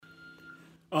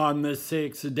On the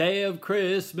sixth day of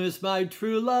Christmas, my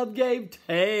true love gave.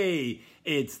 Hey,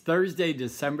 it's Thursday,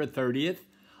 December 30th.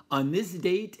 On this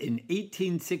date in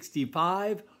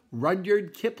 1865,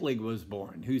 Rudyard Kipling was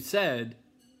born, who said,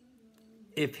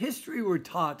 "If history were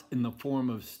taught in the form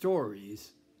of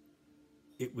stories,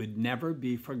 it would never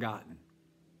be forgotten."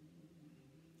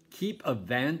 Keep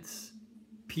events,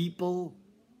 people,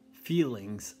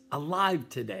 feelings alive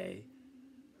today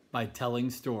by telling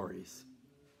stories.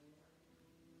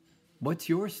 What's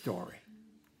your story?